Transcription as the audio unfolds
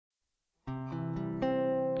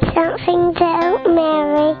something to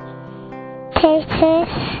Mary.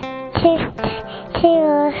 Totus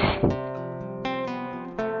Tuus.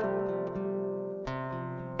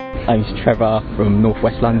 My name's Trevor from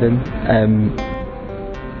northwest London.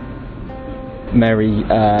 Mary,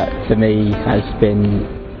 to me, has been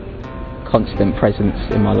constant presence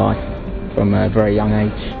in my life from a very young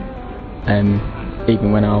age.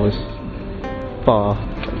 Even when I was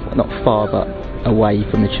not far, but away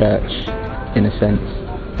from the church, in a sense.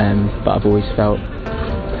 But I've always felt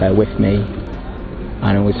her with me, and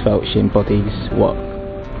I always felt she embodies what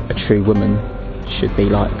a true woman should be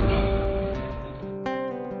like.